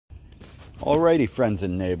Alrighty, friends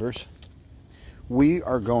and neighbors, we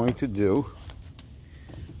are going to do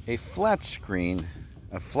a flat screen,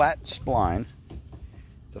 a flat spline.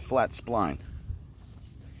 It's a flat spline.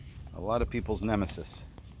 A lot of people's nemesis,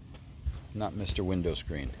 not Mr. Window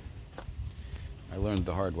Screen. I learned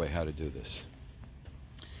the hard way how to do this.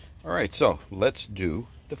 Alright, so let's do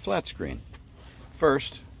the flat screen.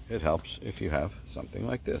 First, it helps if you have something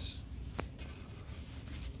like this.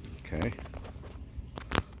 Okay.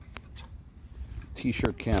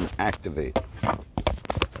 T-shirt cam activate.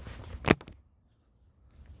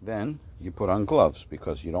 Then you put on gloves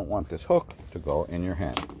because you don't want this hook to go in your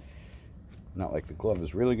hand. Not like the glove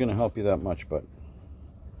is really going to help you that much, but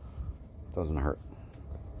it doesn't hurt.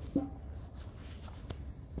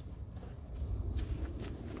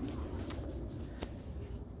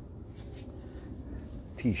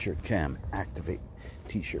 T-shirt cam activate.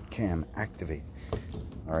 T-shirt cam activate.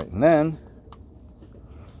 All right, and then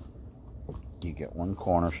you get one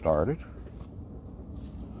corner started.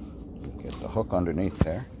 You get the hook underneath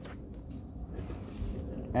there.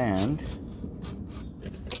 And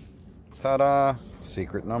ta-da!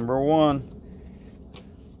 Secret number one.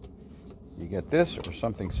 You get this or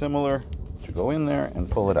something similar to go in there and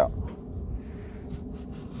pull it out.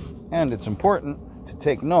 And it's important to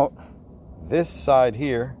take note, this side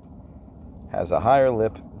here has a higher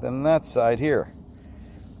lip than that side here.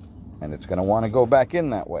 And it's going to want to go back in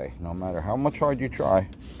that way. No matter how much hard you try,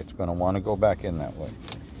 it's going to want to go back in that way.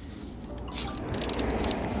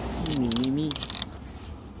 Me.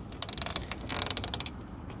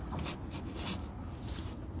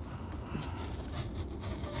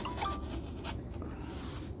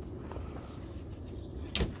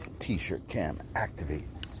 T-shirt cam activate.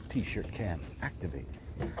 T-shirt cam activate.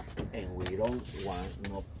 And we don't want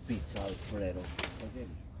no pizza Alfredo. Okay.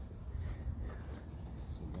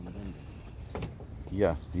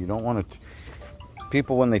 Yeah, you don't want to.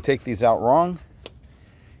 People, when they take these out wrong,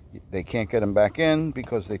 they can't get them back in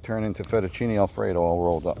because they turn into fettuccine Alfredo all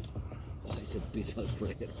rolled up. I said pizza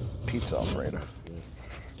Alfredo. Pizza Alfredo.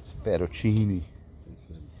 Fettuccine.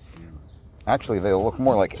 Actually, they'll look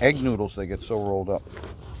more like egg noodles. They get so rolled up.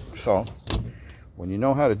 So, when you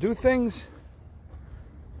know how to do things,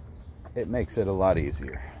 it makes it a lot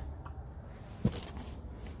easier.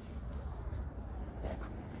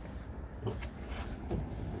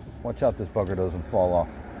 Watch out this bugger doesn't fall off.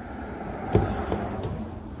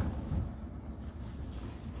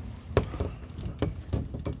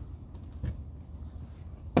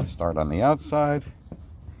 Start on the outside.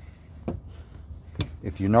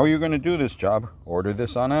 If you know you're going to do this job, order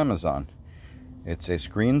this on Amazon. It's a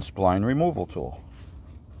screen spline removal tool.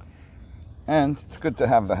 And it's good to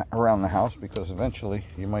have around the house because eventually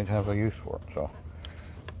you might have a use for it. So,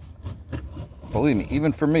 believe me,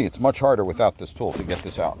 even for me, it's much harder without this tool to get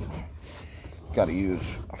this out. Got to use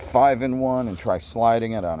a 5-in-1 and try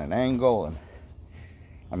sliding it on an angle. And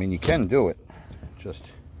I mean, you can do it. Just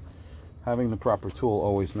having the proper tool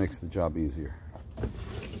always makes the job easier.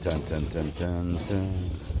 Dun, dun, dun, dun, dun.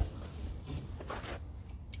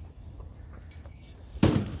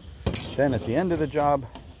 Then at the end of the job,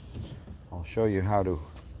 I'll show you how to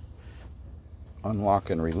unlock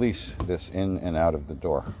and release this in and out of the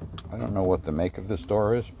door. I don't know what the make of this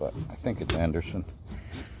door is, but I think it's Anderson.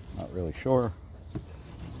 Not really sure.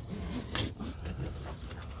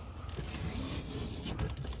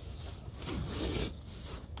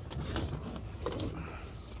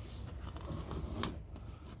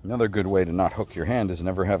 Another good way to not hook your hand is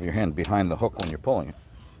never have your hand behind the hook when you're pulling it.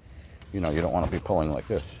 You know, you don't want to be pulling like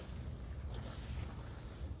this.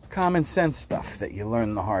 Common sense stuff that you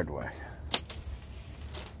learn the hard way.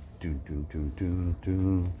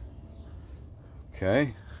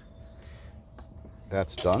 Okay,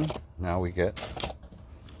 that's done. Now we get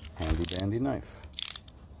handy dandy knife.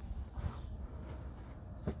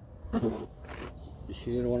 You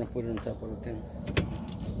sure you don't want to put it on top of the thing?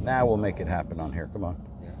 Now we'll make it happen on here. Come on.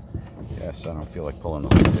 Yeah. Yes, I don't feel like pulling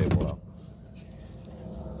the whole table out.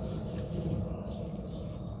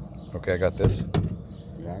 Okay, I got this.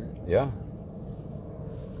 You got it? Yeah.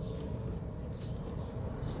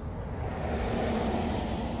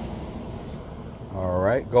 All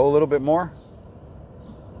right, go a little bit more.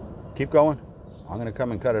 Keep going. I'm going to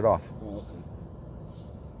come and cut it off. Oh, okay.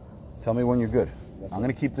 Tell me when you're good. I'm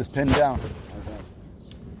going to keep this pin down. Okay.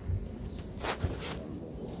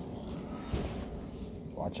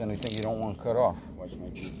 Watch anything you don't want cut off. Watch my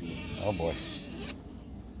TV. Oh boy.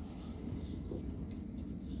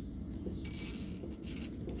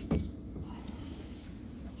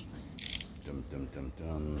 Dum dum dum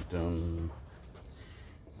dum dum.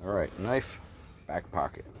 All right, knife, back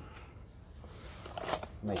pocket.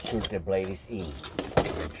 Make sure the blade is in.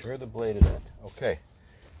 Make sure the blade is in. Okay.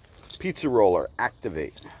 Pizza roller,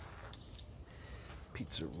 activate.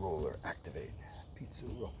 Pizza roller, activate. Pizza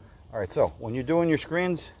roll. All right, so when you're doing your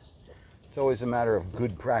screens, it's always a matter of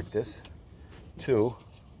good practice to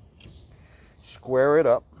square it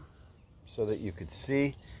up so that you could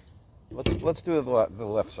see. Let's do the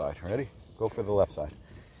left side. Ready? Go for the left side.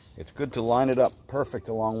 It's good to line it up perfect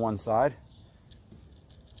along one side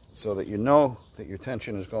so that you know that your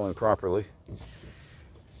tension is going properly.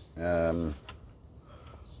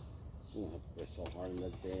 It's so hard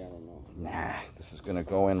that day, I don't know. Nah, this is going to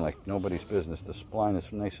go in like nobody's business. The spline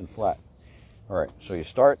is nice and flat. All right, so you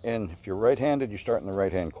start in, if you're right-handed, you start in the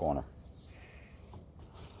right-hand corner.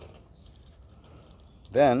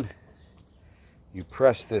 Then you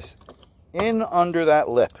press this in under that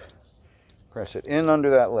lip. Press it in under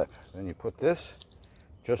that lip. Then you put this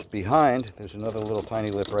just behind, there's another little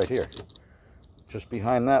tiny lip right here. Just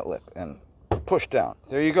behind that lip and push down.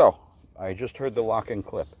 There you go. I just heard the lock-in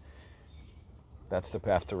clip. That's the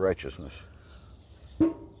path to righteousness.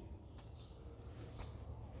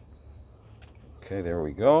 Okay, there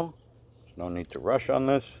we go. There's no need to rush on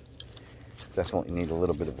this. Definitely need a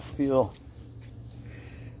little bit of a feel.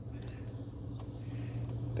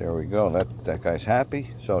 There we go. That guy's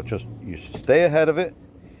happy. So just you stay ahead of it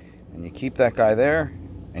and you keep that guy there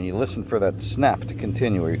and you listen for that snap to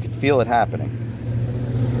continue, or you can feel it happening.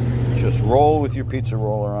 Just roll with your pizza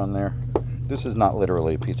roller on there. This is not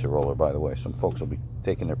literally a pizza roller, by the way. Some folks will be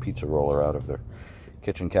taking their pizza roller out of their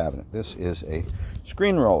kitchen cabinet. This is a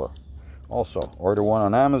screen roller. Also, order one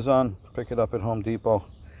on Amazon, pick it up at Home Depot,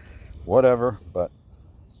 whatever, but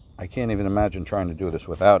I can't even imagine trying to do this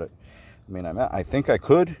without it. I mean, I think I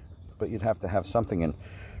could, but you'd have to have something and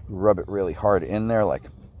rub it really hard in there, like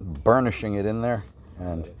burnishing it in there,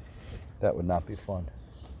 and that would not be fun.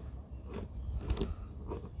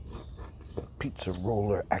 Pizza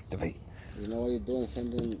roller, activate. You know what you're doing,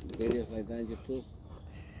 sending videos like that on YouTube?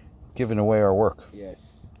 Giving away our work. Yes.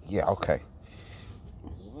 Yeah, okay.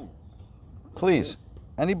 What? Please,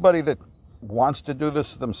 anybody that wants to do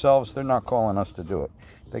this themselves, they're not calling us to do it.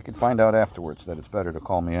 They can find out afterwards that it's better to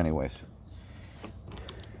call me anyways.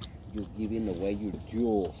 You're giving away your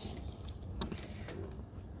jewels.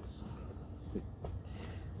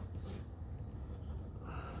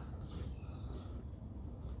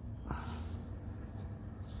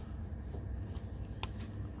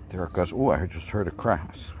 There it goes. Oh, I just heard a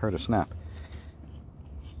crack. Heard a snap.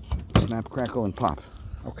 Snap, crackle, and pop.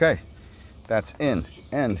 Okay, that's in.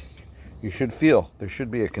 And you should feel there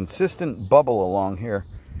should be a consistent bubble along here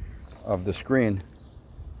of the screen,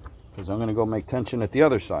 because I'm going to go make tension at the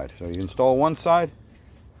other side. So you install one side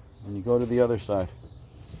and you go to the other side.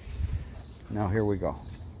 Now here we go.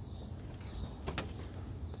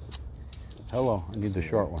 Hello, I need the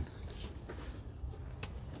short one.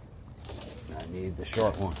 I need the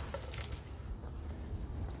short one.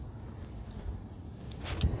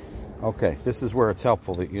 Okay, this is where it's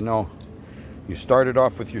helpful that you know you started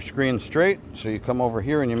off with your screen straight, so you come over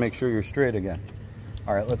here and you make sure you're straight again.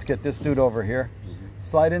 All right, let's get this dude over here.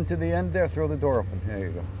 Slide into the end there, throw the door open. There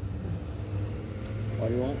you go. What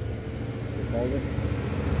do you want? Just hold it.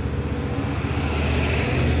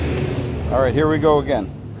 All right, here we go again.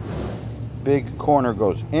 Big corner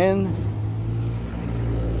goes in.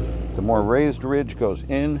 The more raised ridge goes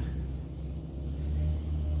in.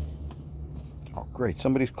 Oh, great.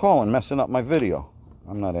 Somebody's calling, messing up my video.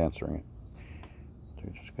 I'm not answering it.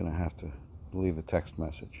 They're just going to have to leave a text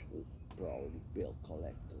message. It's probably bill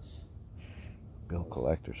collectors. Bill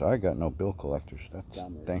collectors. I got no bill collectors.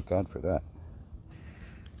 Thank God for that.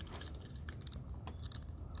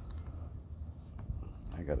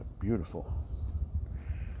 I got a beautiful.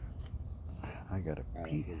 I got a. I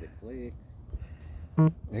don't hear the click.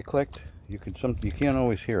 It clicked. You can't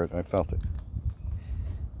always hear it. I felt it.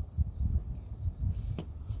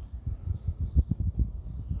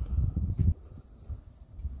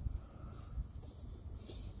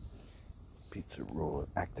 Pizza roller,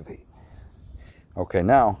 activate. Okay,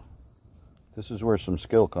 now this is where some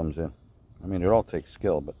skill comes in. I mean, it all takes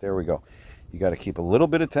skill, but there we go. You got to keep a little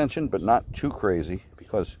bit of tension, but not too crazy,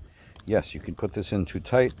 because yes, you can put this in too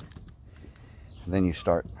tight, and then you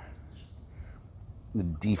start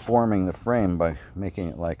deforming the frame by making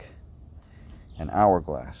it like an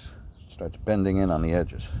hourglass. It starts bending in on the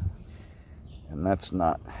edges, and that's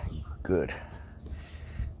not good.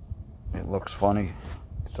 It looks funny.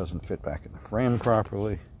 It doesn't fit back in the frame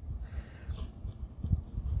properly.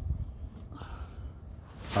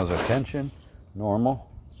 How's our tension? Normal.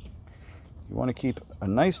 You want to keep a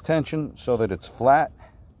nice tension so that it's flat.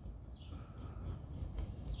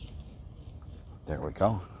 There we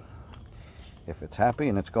go. If it's happy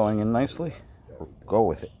and it's going in nicely, go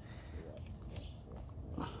with it.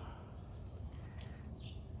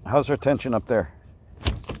 How's our tension up there?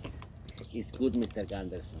 It's good, Mr.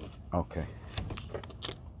 Ganderson. Okay.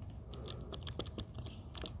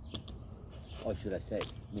 Or should I say,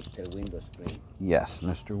 Mr. Window Screen? Yes,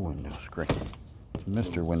 Mr. Window Screen.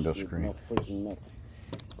 Mr. Window Screen. No freaking no.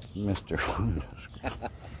 Mr. Window Screen.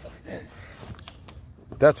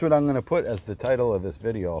 That's what I'm going to put as the title of this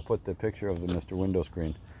video. I'll put the picture of the Mr. Window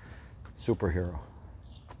Screen superhero.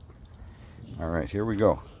 All right, here we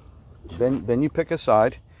go. Then you pick a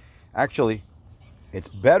side. Actually, it's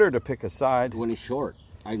better to pick a side. When it's short.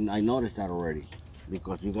 I noticed that already.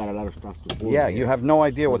 Because you got a lot of stuff to pull. Yeah, you have no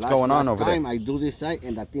idea what's going on over there. Last time I do this side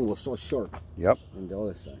and that thing was so short. Yep. On the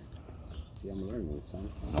other side. See, I'm learning,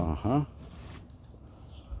 son. Uh-huh.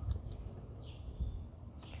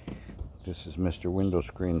 This is Mr. Window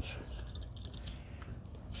Screen's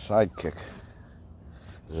sidekick.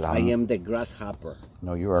 I am the grasshopper.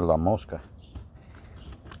 No, you are La Mosca.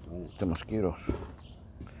 The mosquitoes.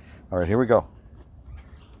 All right, here we go.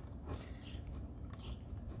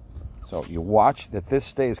 So you watch that this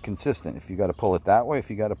stays consistent. If you got to pull it that way, if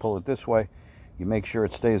you got to pull it this way, you make sure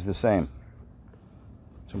it stays the same.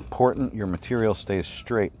 It's important your material stays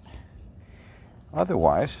straight.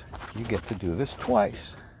 Otherwise, you get to do this twice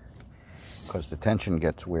because the tension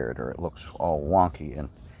gets weird or it looks all wonky and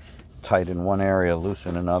tight in one area, loose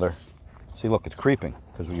in another. See, look, it's creeping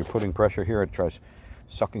because when you're putting pressure here, it tries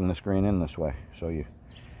sucking the screen in this way. So you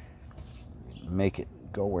make it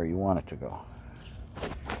go where you want it to go.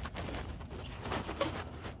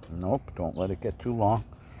 Nope, don't let it get too long.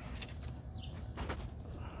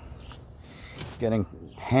 Getting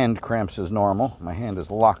hand cramps is normal. My hand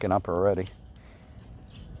is locking up already.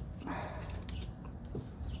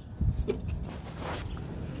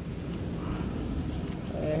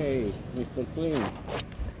 Hey, Mr. Clean.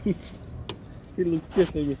 He looks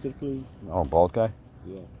just like Mr. Clean. Oh, bald guy?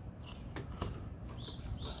 Yeah.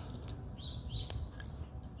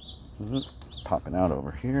 Popping out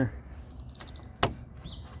over here.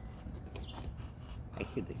 I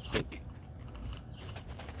hit the kick.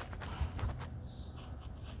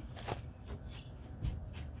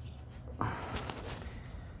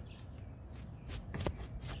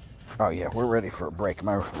 Oh yeah, we're ready for a break.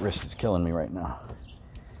 My wrist is killing me right now.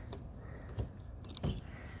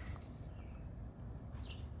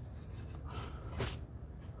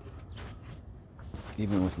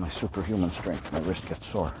 Even with my superhuman strength, my wrist gets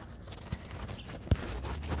sore.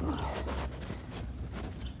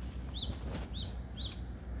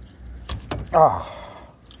 Oh.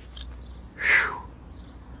 Whew.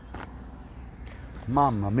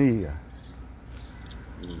 Mamma mia.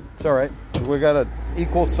 It's all right. We got an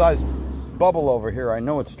equal size bubble over here. I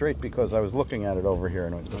know it's straight because I was looking at it over here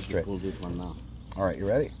and it was straight. Pull this one now. All right, you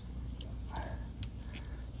ready?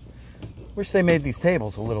 Wish they made these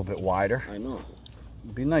tables a little bit wider. I know.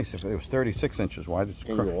 It'd be nice if it was 36 inches wide. It's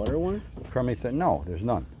Can you order one? Crummy thing. No, there's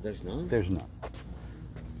none. There's none? There's none.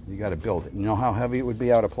 You got to build it. You know how heavy it would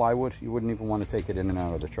be out of plywood? You wouldn't even want to take it in and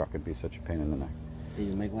out of the truck. It'd be such a pain in the neck. Did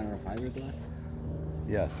you make one out of fiberglass?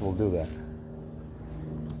 Yes, we'll do that.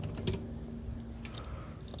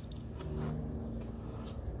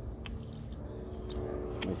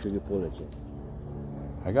 Make sure you pull it, Jim.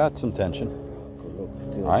 I got some tension.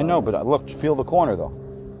 Look, I know, but look, feel the corner though.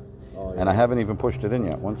 Oh, yeah. And I haven't even pushed it in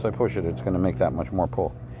yet. Once I push it, it's going to make that much more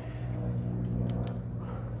pull.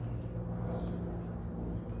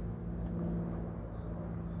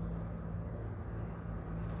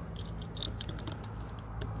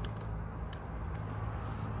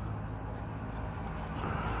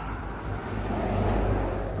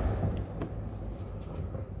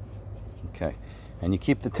 Okay, and you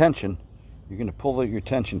keep the tension. You're going to pull your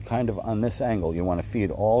tension kind of on this angle. You want to feed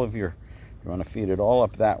all of your, you want to feed it all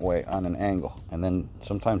up that way on an angle. And then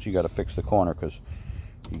sometimes you got to fix the corner because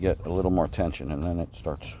you get a little more tension and then it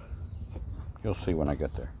starts, you'll see when I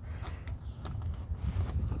get there.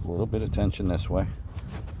 A little bit of tension this way.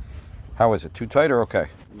 How is it? Too tight or okay?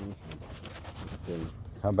 Okay.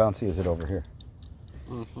 How bouncy is it over here?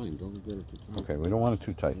 Oh, fine. Don't get it too tight. Okay, we don't want it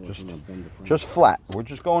too tight. Yeah, Just flat. We're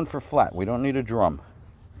just going for flat. We don't need a drum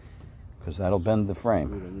because that'll bend the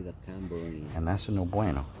frame. We don't need a tambourine. And that's a no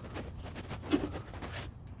bueno.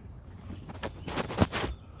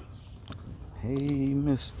 Hey,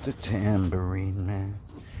 Mr. Tambourine Man.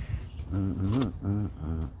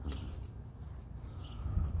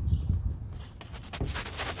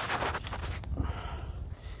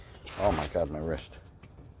 Oh my God, my wrist.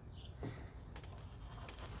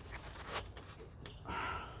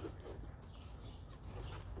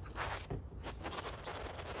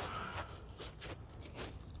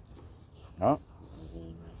 Oh.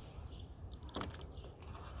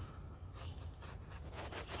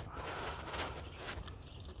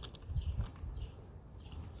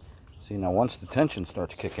 See, now once the tension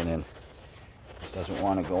starts kicking in, it doesn't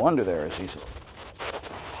want to go under there as easily.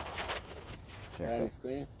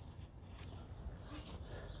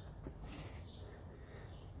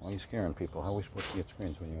 Why are you scaring people? How are we supposed to get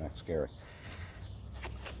screens when you act scary?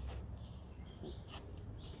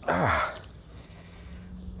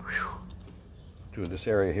 Dude, this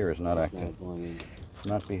area here is not acting. It's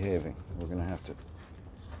not behaving. We're going to have to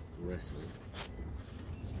wrestle.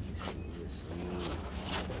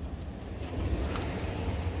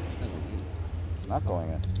 It's not going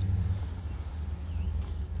in.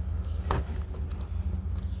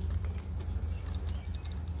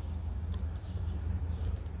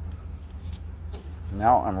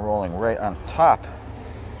 Now I'm rolling right on top.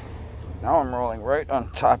 Now I'm rolling right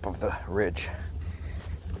on top of the ridge.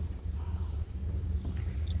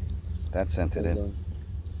 That sent it in.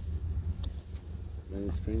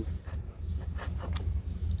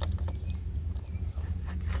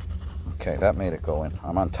 Okay, that made it go in.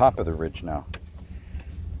 I'm on top of the ridge now.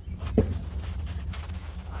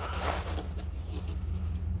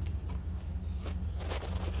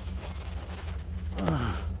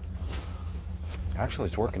 Actually,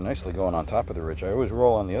 it's working nicely going on top of the ridge. I always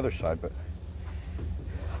roll on the other side, but...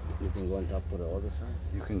 You can go on top of the other side?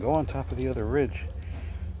 You can go on top of the other ridge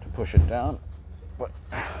to push it down, but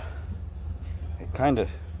it kind of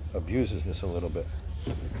abuses this a little bit.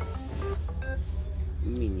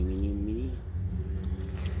 Mini.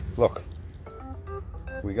 Look,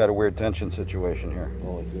 we got a weird tension situation here.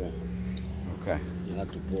 Oh, yeah. Okay. You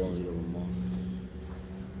have to pull a little more.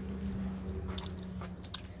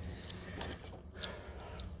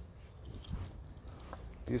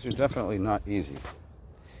 These are definitely not easy. Be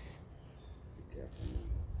careful.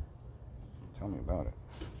 Tell me about it.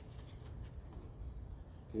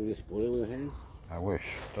 Can you just pull it with your hands? I wish.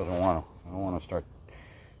 Doesn't want to. I don't want to start.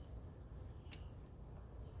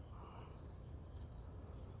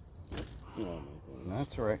 Oh, my God.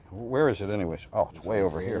 That's all right. Where is it anyways? Oh, it's way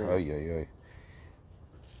over here. Oh, yeah.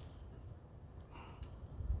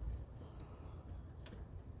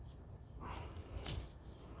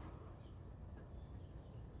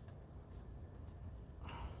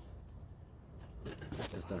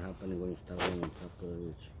 That's not happening when you start going on top of the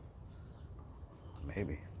ridge.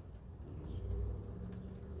 Maybe.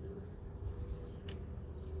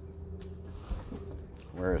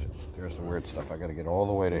 Where is it? There's the weird stuff. I got to get all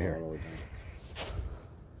the way to here. All the way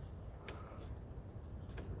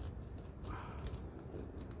down.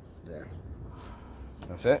 There.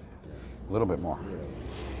 That's it? Yeah. A little bit more.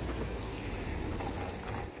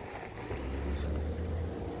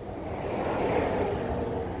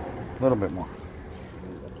 A little bit more.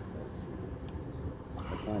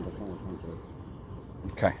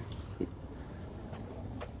 Okay.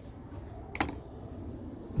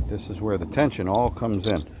 This is where the tension all comes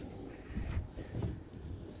in.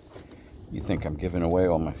 You think I'm giving away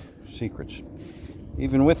all my secrets.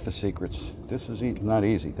 Even with the secrets, this is not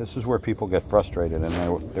easy. This is where people get frustrated and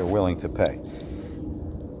they're willing to pay.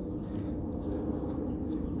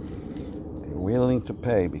 They're willing to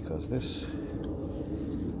pay because this...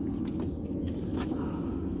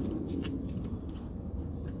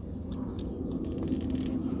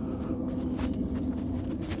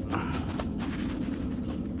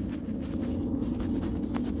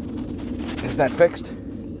 Is that fixed?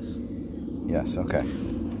 Yes, okay.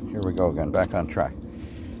 Here we go again, back on track.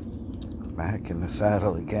 Back in the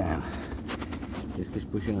saddle again. Just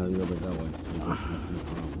keep pushing a little bit that way.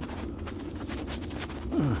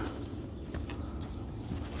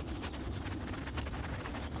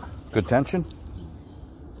 Good tension?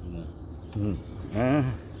 No.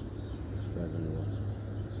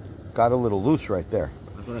 Got a little loose right there.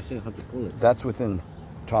 That's what I said, how to pull it. That's within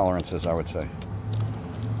tolerances, I would say.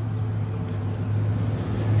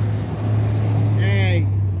 Hey!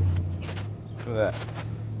 For that.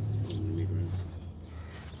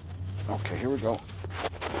 Okay, here we go.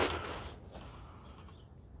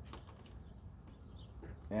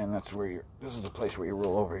 And that's where this is the place where you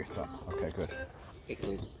roll over your thumb. Okay, good.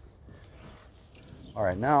 All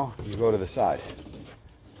right, now you go to the side.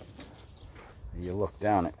 You look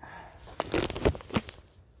down it.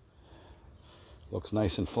 Looks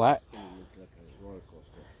nice and flat.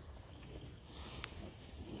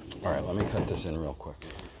 All right, let me cut this in real quick.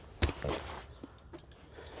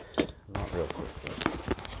 Not real quick, but...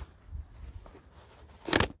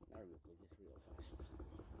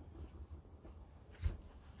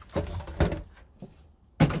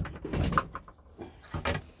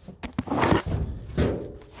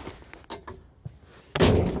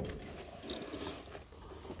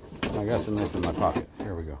 got the knife in my pocket.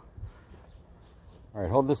 Here we go. All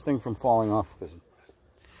right, hold this thing from falling off because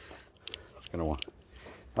it's going to want.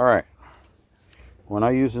 All right. When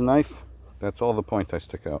I use a knife, that's all the point I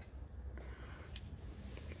stick out.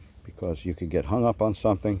 Because you could get hung up on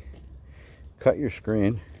something, cut your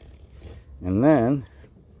screen, and then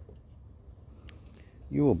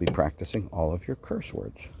you will be practicing all of your curse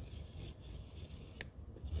words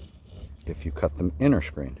if you cut them inner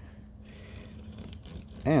screen.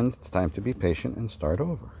 And it's time to be patient and start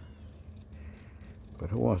over.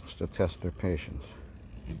 But who wants to test their patience?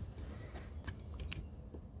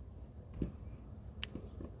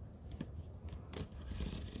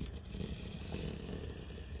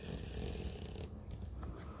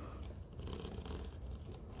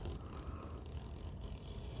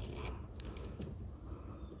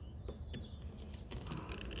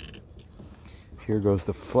 Here goes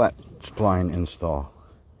the flat spline install.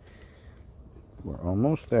 We're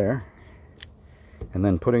almost there. And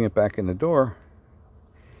then putting it back in the door,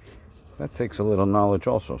 that takes a little knowledge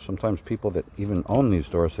also. Sometimes people that even own these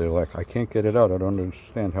doors, they're like, I can't get it out. I don't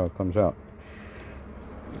understand how it comes out.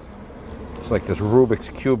 It's like this Rubik's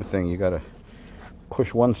Cube thing. You got to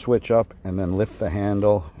push one switch up and then lift the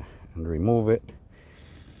handle and remove it.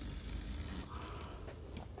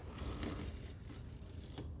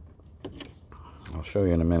 I'll show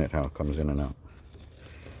you in a minute how it comes in and out.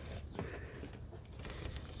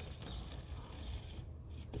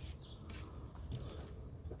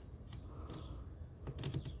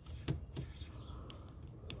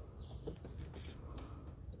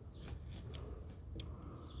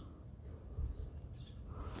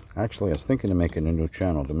 Actually, I was thinking of making a new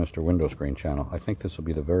channel, the Mr. Window Screen channel. I think this will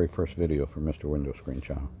be the very first video for Mr. Window Screen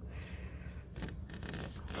channel.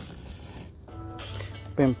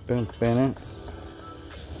 Bim, bim, bim.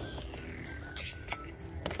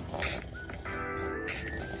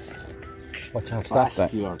 Watch out, stop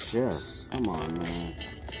that. Your chair. Come on, man.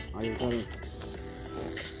 Are you gonna...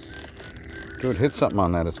 Dude, hit something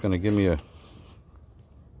on that. It's going to give me a...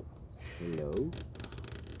 Hello?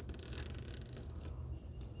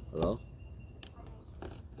 Hello?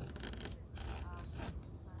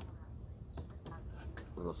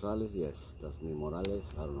 Rosales, yes. That's me. Morales,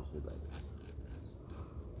 I don't know who that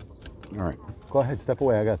is. All right. Go ahead. Step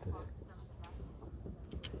away. I got this.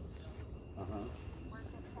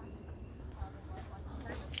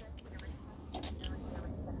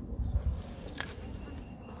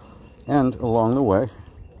 And along the way,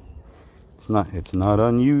 it's not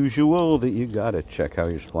unusual that you gotta check how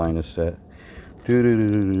your spline is set.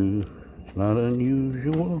 It's not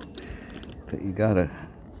unusual that you gotta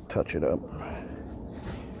touch it up.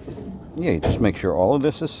 Yeah, you just make sure all of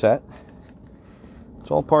this is set.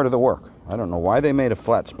 It's all part of the work. I don't know why they made a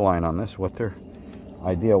flat spline on this, what their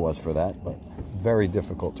idea was for that, but it's very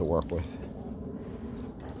difficult to work with.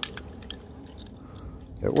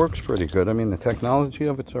 It works pretty good. I mean, the technology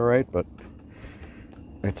of it's all right, but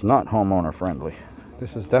it's not homeowner friendly.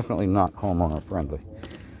 This is definitely not homeowner friendly.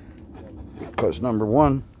 Because number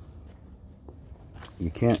one,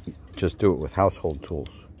 you can't just do it with household tools.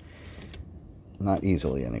 Not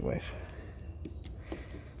easily anyways.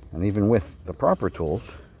 And even with the proper tools,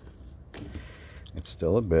 it's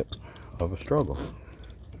still a bit of a struggle.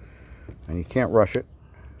 And you can't rush it.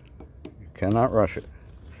 You cannot rush it.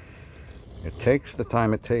 It takes the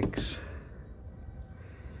time it takes.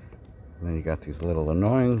 And then you got these little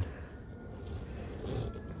annoying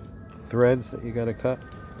threads that you got to cut.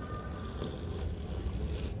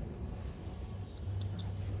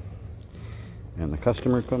 And the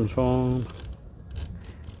customer comes home.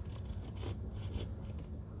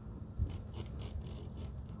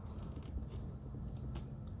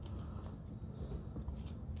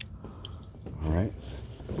 All right.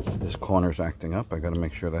 This corner's acting up. I got to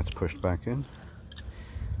make sure that's pushed back in.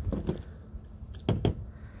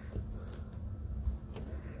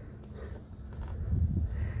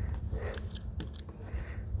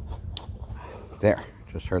 There,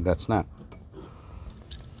 just heard that snap.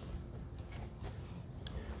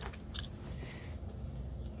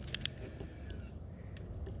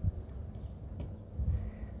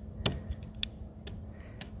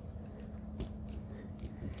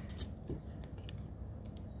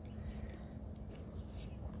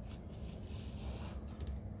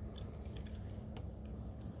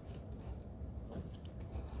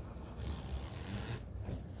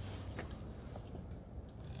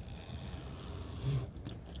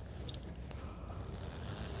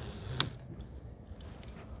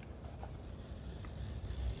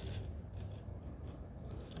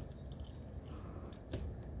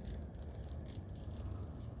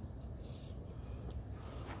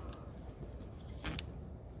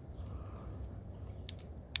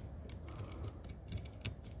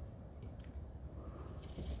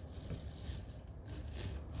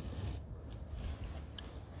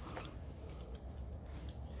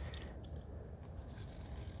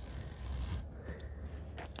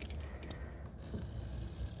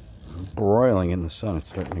 grilling in the sun. It's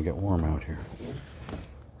starting to get warm out here.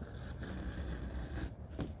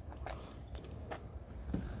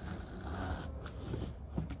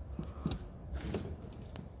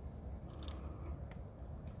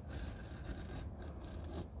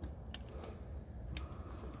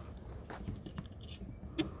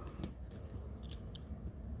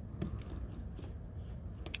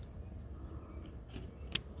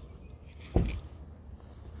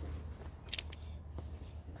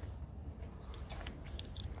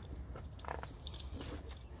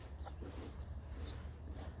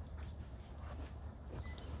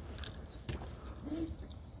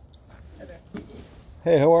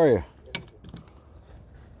 Hey, how are you?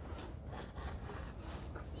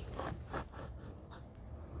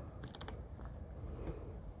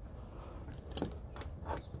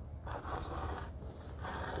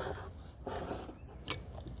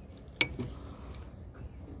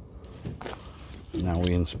 Now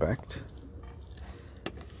we inspect.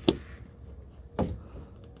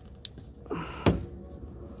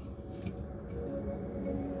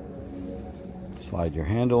 Slide your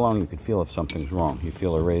hand along, you can feel if something's wrong. You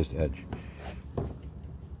feel a raised edge.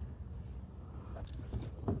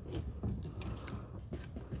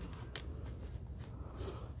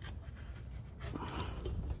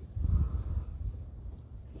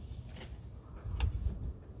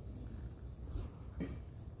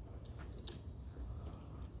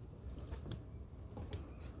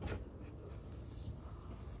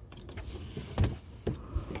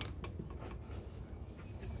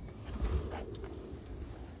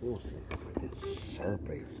 We'll see if I can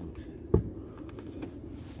survey something.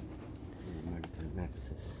 The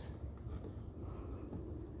nexus.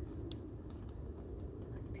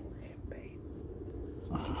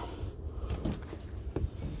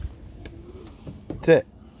 That's it.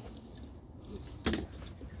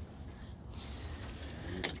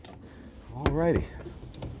 Alrighty.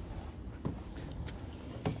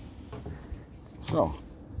 So,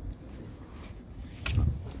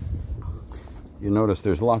 you notice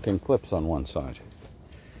there's locking clips on one side,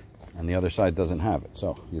 and the other side doesn't have it.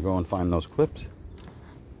 So you go and find those clips,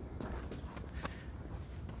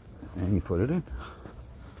 and you put it in.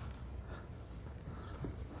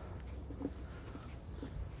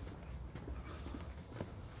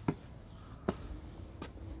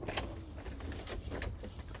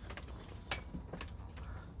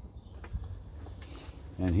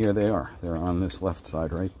 And here they are. They're on this left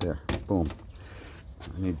side right there. Boom.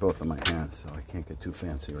 I need both of my hands, so I can't get too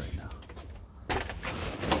fancy right now.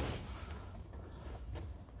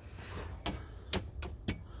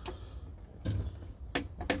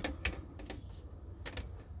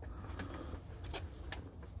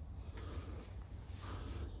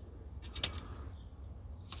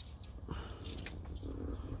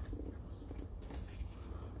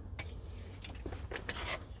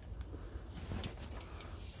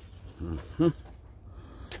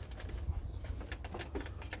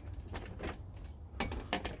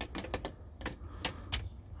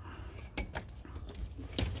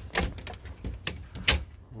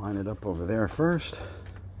 Line it up over there first.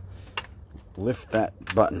 Lift that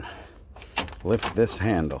button. Lift this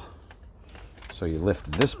handle. So you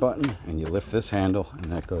lift this button and you lift this handle,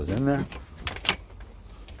 and that goes in there.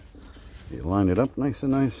 You line it up nice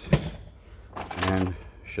and nice, and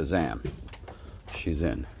shazam, she's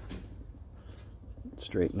in.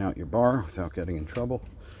 Straighten out your bar without getting in trouble.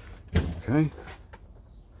 Okay.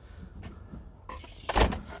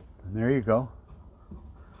 And there you go.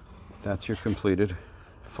 That's your completed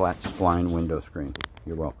flat spline window screen.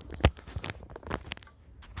 You're welcome.